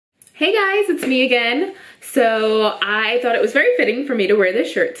Hey guys, it's me again. So I thought it was very fitting for me to wear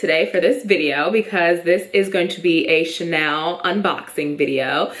this shirt today for this video because this is going to be a Chanel unboxing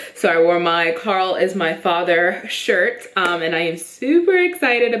video. So I wore my Carl is my father shirt and I am super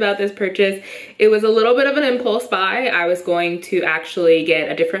excited about this purchase. It was a little bit of an impulse buy. I was going to actually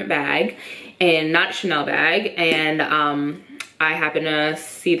get a different bag and not a Chanel bag, and I happened to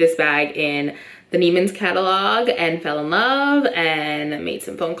see this bag in the Neiman's catalog and fell in love and made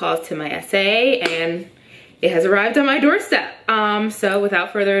some phone calls to my SA, and it has arrived on my doorstep. So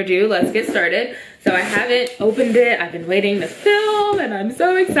without further ado, let's get started. So I haven't opened it. I've been waiting to film and I'm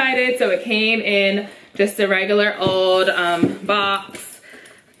so excited. So it came in just a regular old box.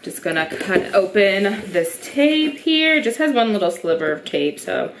 Just gonna cut open this tape here. It just has one little sliver of tape,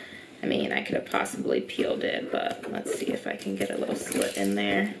 so I mean, I could have possibly peeled it, but let's see if I can get a little slit in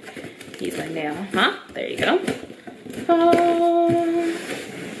there. Use my nail, huh? There you go. Oh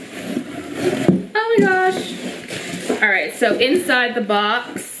my gosh. All right, so inside the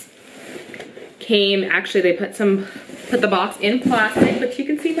box came, actually they put the box in plastic, but you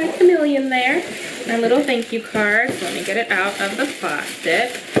can see my chameleon there. My little thank you card. So let me get it out of the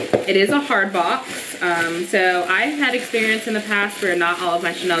plastic. It is a hard box. So I've had experience in the past where not all of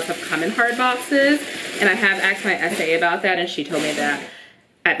my Chanels have come in hard boxes, and I have asked my SA about that, and she told me that,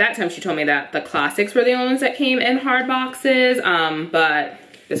 at that time she told me that the classics were the only ones that came in hard boxes, but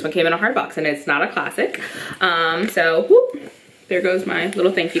this one came in a hard box and it's not a classic. So whoop, there goes my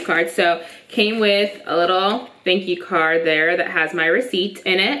little thank you card. So came with a little thank you card there that has my receipt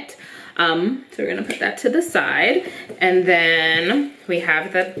in it. So we're gonna put that to the side, and then we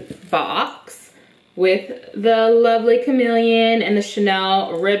have the box with the lovely chameleon and the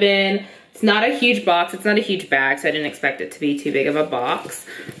Chanel ribbon. It's not a huge box, it's not a huge bag, so I didn't expect it to be too big of a box.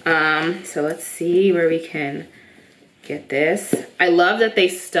 So let's see where we can get this. I love that they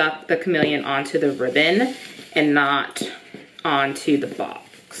stuck the chameleon onto the ribbon and not onto the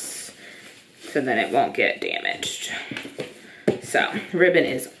box, so then it won't get damaged. So ribbon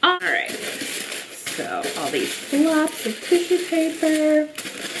is all right. So all these flops of tissue paper.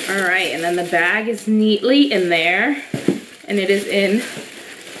 All right, and then the bag is neatly in there, and it is in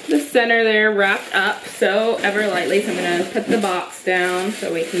the center there, wrapped up so ever lightly. So I'm gonna put the box down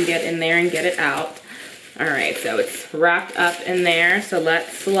so we can get in there and get it out. All right, so it's wrapped up in there. So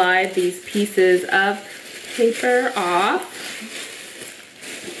let's slide these pieces of paper off.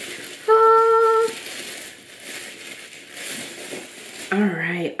 All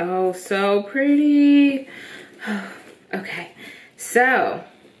right, oh, so pretty. Okay, so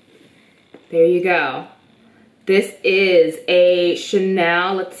there you go. This is a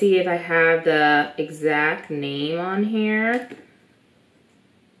Chanel. Let's see if I have the exact name on here.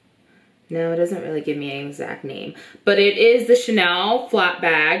 No, it doesn't really give me an exact name, but it is the Chanel flat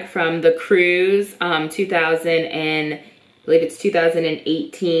bag from the Cruise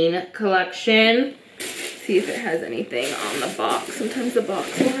 2018 collection. See if it has anything on the box. Sometimes the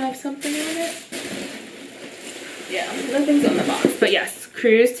box will have something on it. Yeah, nothing's on the box, but yes,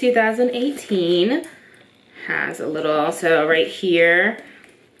 Cruise 2018 has a little, so right here,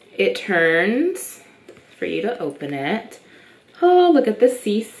 it turns for you to open it. Oh, look at the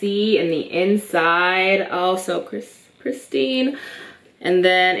CC and the inside. Oh, so pristine. And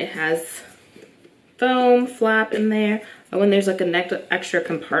then it has foam flap in there. Oh, and there's like an extra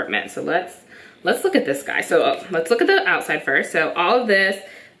compartment. So let's look at this guy. So let's look at the outside first. So all of this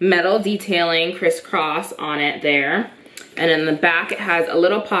metal detailing crisscross on it there. And in the back, it has a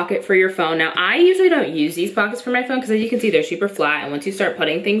little pocket for your phone. Now, I usually don't use these pockets for my phone because as you can see, they're super flat. And once you start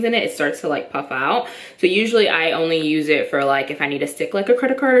putting things in it, it starts to like puff out. So usually I only use it for like if I need to stick like a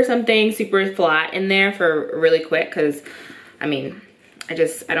credit card or something super flat in there for really quick. Because I mean, I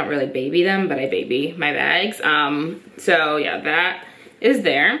don't really baby them, but I baby my bags. So yeah, that is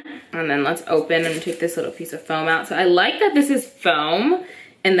there. And then let's open and take this little piece of foam out. So I like that this is foam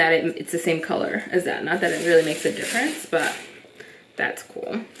and that it's the same color as that. Not that it really makes a difference, but that's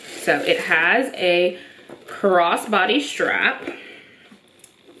cool. So it has a crossbody strap,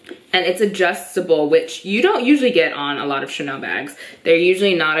 and it's adjustable, which you don't usually get on a lot of Chanel bags. They're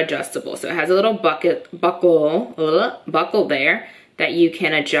usually not adjustable. So it has a little buckle there that you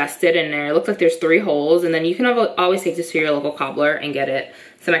can adjust it in there. It looks like there's 3 holes, and then you can always take this to your local cobbler and get it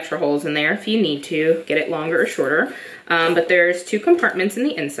some extra holes in there if you need to get it longer or shorter. But there's 2 compartments in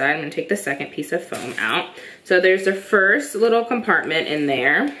the inside. I'm gonna take the second piece of foam out. So there's the first little compartment in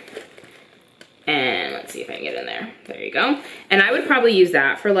there. And let's see if I can get in there. There you go. And I would probably use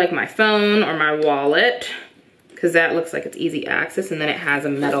that for like my phone or my wallet, because that looks like it's easy access, and then it has a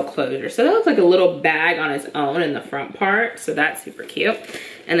metal closure. So that looks like a little bag on its own in the front part, so that's super cute.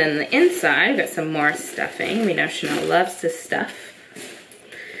 And then the inside, got some more stuffing. We know Chanel loves to stuff.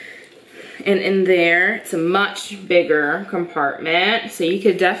 And in there, it's a much bigger compartment, so you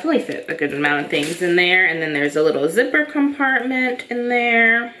could definitely fit a good amount of things in there. And then there's a little zipper compartment in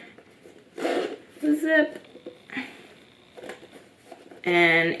there. Zip.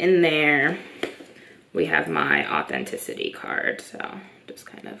 And in there, we have my authenticity card, so just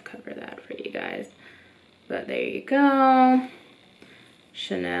kind of cover that for you guys. But there you go.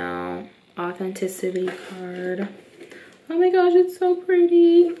 Chanel authenticity card. Oh my gosh, it's so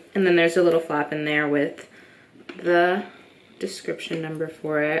pretty. And then there's a little flap in there with the description number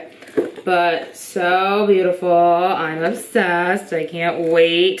for it. But so beautiful. I'm obsessed. I can't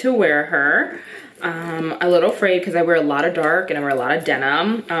wait to wear her. A little afraid because I wear a lot of dark and I wear a lot of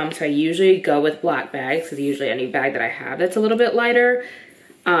denim. So I usually go with black bags because usually any bag that I have that's a little bit lighter,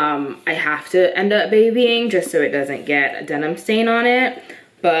 I have to end up babying just so it doesn't get a denim stain on it.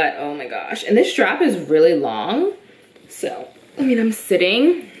 But oh my gosh. And this strap is really long. So, I mean, I'm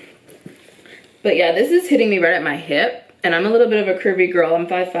sitting. But yeah, this is hitting me right at my hip. And I'm a little bit of a curvy girl. I'm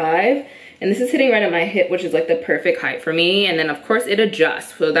 5'5". And this is hitting right at my hip, which is like the perfect height for me. And then of course it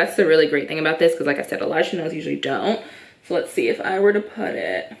adjusts. So that's the really great thing about this, because like I said, a lot of Chanels usually don't. So let's see if I were to put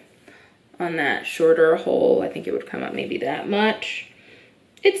it on that shorter hole, I think it would come up maybe that much.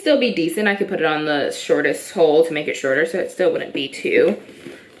 It'd still be decent. I could put it on the shortest hole to make it shorter, so it still wouldn't be too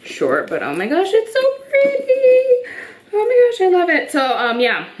short. But oh my gosh, it's so pretty. Oh my gosh, I love it. So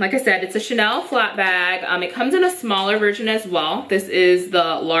yeah, like I said, it's a Chanel flat bag. It comes in a smaller version as well. This is the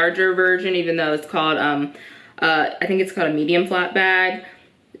larger version, even though it's called, I think it's called a medium flat bag.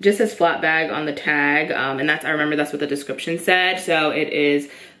 It just says flat bag on the tag. And that's, I remember that's what the description said. So it is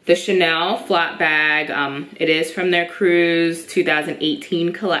the Chanel flat bag. It is from their Cruise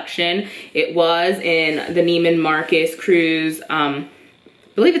 2018 collection. It was in the Neiman Marcus Cruise,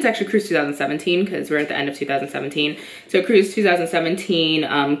 I believe it's actually Cruise 2017 because we're at the end of 2017. So Cruise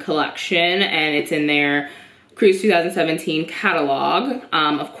 2017 collection, and it's in their Cruise 2017 catalog.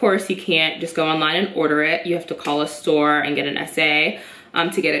 Of course, you can't just go online and order it. You have to call a store and get an SA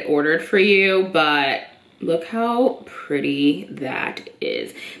to get it ordered for you. But look how pretty that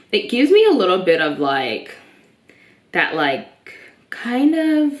is. It gives me a little bit of like, that like kind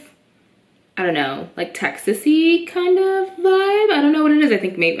of, I don't know, like Texas-y kind of vibe. I don't know what it is. I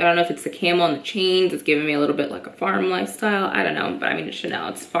think maybe, I don't know if it's the camel and the chains. It's giving me a little bit like a farm lifestyle. I don't know, but I mean, it's Chanel.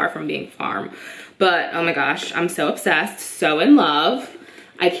 It's far from being farm. But oh my gosh, I'm so obsessed, so in love.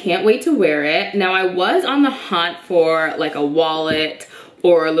 I can't wait to wear it. Now, I was on the hunt for like a wallet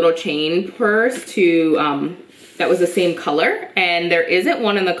or a little chain purse to, that was the same color, and there isn't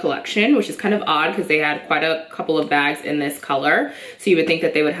one in the collection, which is kind of odd because they had quite a couple of bags in this color. So you would think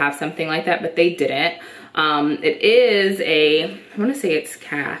that they would have something like that, but they didn't. It is a, I want to say it's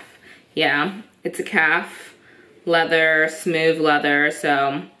calf. Yeah, it's a calf leather, smooth leather.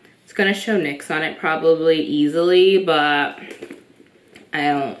 So it's going to show nicks on it probably easily, but I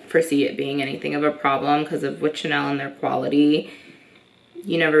don't foresee it being anything of a problem because of with Chanel and their quality.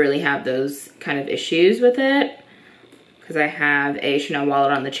 You never really have those kind of issues with it. Because I have a Chanel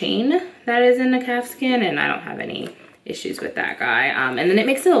wallet on the chain that is in the calfskin, and I don't have any issues with that guy. And then it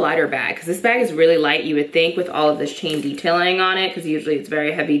makes it a lighter bag, because this bag is really light. You would think with all of this chain detailing on it, because usually it's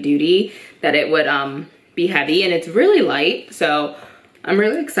very heavy duty, that it would be heavy, and it's really light. So I'm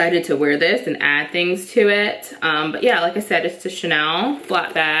really excited to wear this and add things to it. But yeah, like I said, it's a Chanel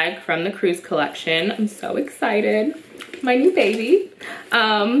flat bag from the Cruise collection. I'm so excited. My new baby.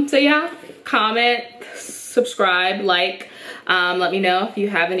 So yeah, comment, subscribe, like, let me know if you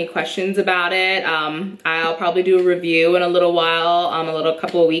have any questions about it. I'll probably do a review in a little while, a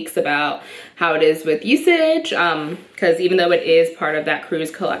couple of weeks about how it is with usage, because even though it is part of that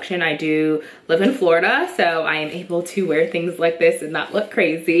Cruise collection, I do live in Florida, so I am able to wear things like this and not look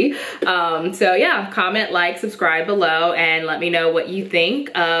crazy. So yeah, comment, like, subscribe below, and let me know what you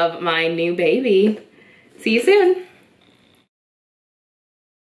think of my new baby. See you soon.